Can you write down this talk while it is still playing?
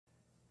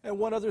And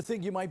one other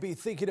thing you might be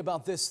thinking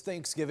about this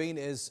Thanksgiving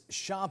is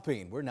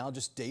shopping. We're now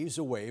just days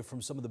away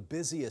from some of the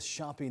busiest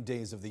shopping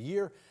days of the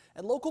year,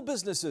 and local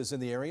businesses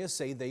in the area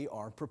say they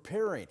are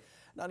preparing.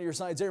 Now to your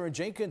sides, Aaron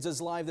Jenkins is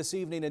live this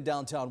evening in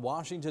downtown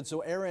Washington.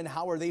 So Aaron,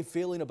 how are they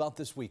feeling about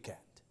this weekend?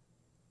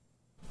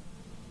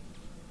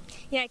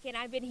 Yeah, Ken,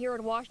 I've been here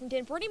in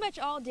Washington pretty much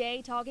all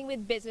day talking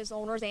with business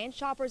owners and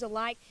shoppers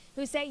alike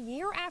who say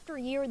year after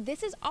year,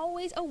 this is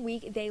always a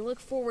week they look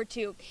forward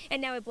to.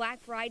 And now with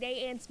Black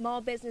Friday and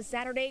Small Business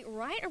Saturday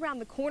right around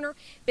the corner,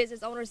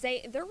 business owners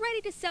say they're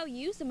ready to sell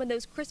you some of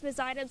those Christmas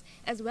items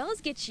as well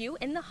as get you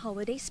in the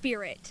holiday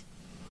spirit.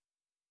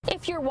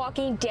 If you're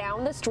walking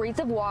down the streets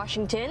of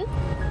Washington,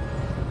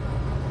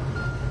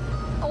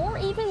 or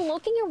even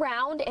looking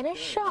around in a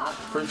shop.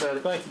 Appreciate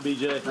it. Thank you,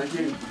 BJ. Thank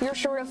you. You're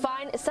sure to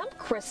find some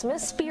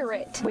Christmas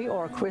spirit. We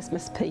are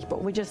Christmas people.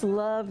 We just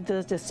love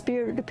the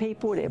spirit of the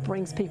people that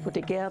brings people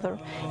together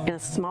in a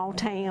small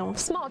town.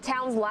 Small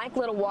towns like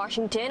Little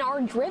Washington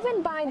are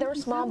driven by their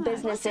small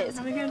businesses,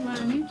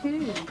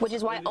 which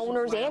is why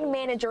owners and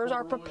managers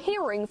are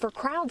preparing for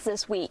crowds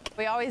this week.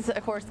 We always,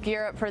 of course,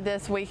 gear up for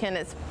this weekend.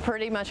 It's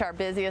pretty much our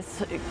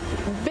busiest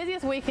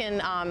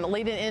weekend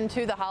leading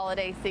into the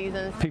holiday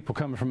season. People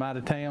coming from out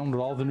of town with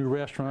all the new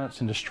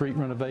restaurants and the street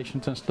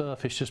renovations and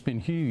stuff, it's just been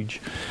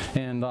huge.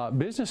 And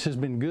business has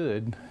been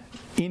good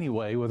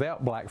anyway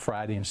without Black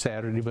Friday and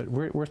Saturday, but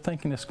we're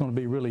thinking it's going to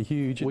be really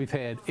huge. We've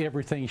had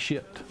everything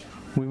shipped.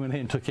 We went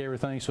ahead and took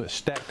everything, so it's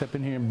stacked up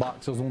in here in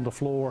boxes on the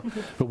floor,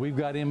 but we've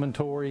got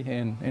inventory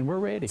and we're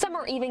ready. Some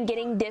are even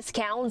getting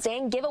discounts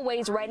and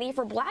giveaways ready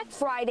for Black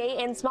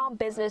Friday and Small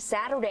Business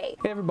Saturday.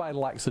 Everybody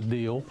likes a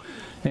deal,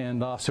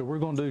 and so we're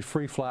going to do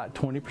free flight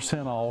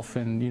 20% off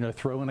and, you know,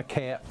 throw in a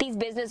cap. These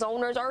business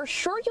owners are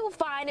sure you'll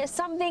find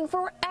something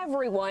for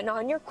everyone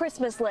on your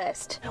Christmas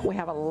list. We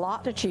have a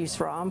lot to choose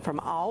from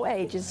all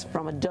ages,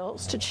 from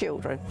adults to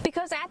children.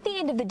 Because at the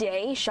end of the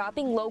day,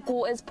 shopping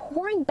local is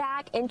pouring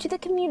back into the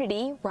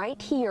community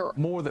right here.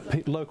 More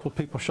that local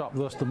people shop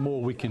with us, the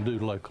more we can do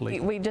locally.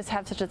 We just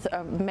have such an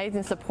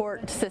amazing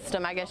support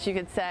system, I guess you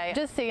could say.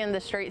 Just seeing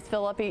the streets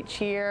fill up each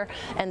year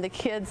and the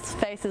kids'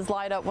 faces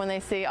light up when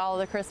they see all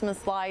the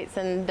Christmas lights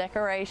and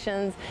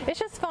decorations, it's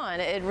just fun.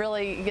 It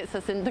really gets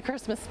us in the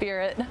Christmas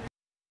spirit.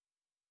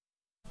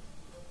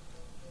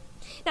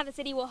 Now, the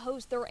city will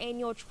host their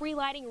annual tree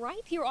lighting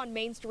right here on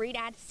Main Street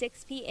at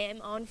 6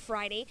 p.m. on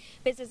Friday.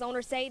 Business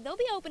owners say they'll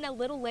be open a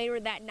little later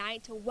that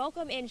night to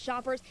welcome in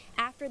shoppers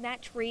after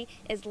that tree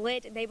is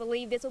lit. They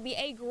believe this will be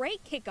a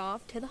great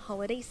kickoff to the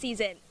holiday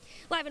season.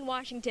 Live in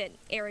Washington,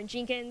 Aaron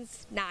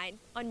Jenkins, 9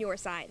 on your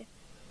side.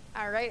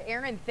 All right,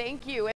 Aaron, thank you.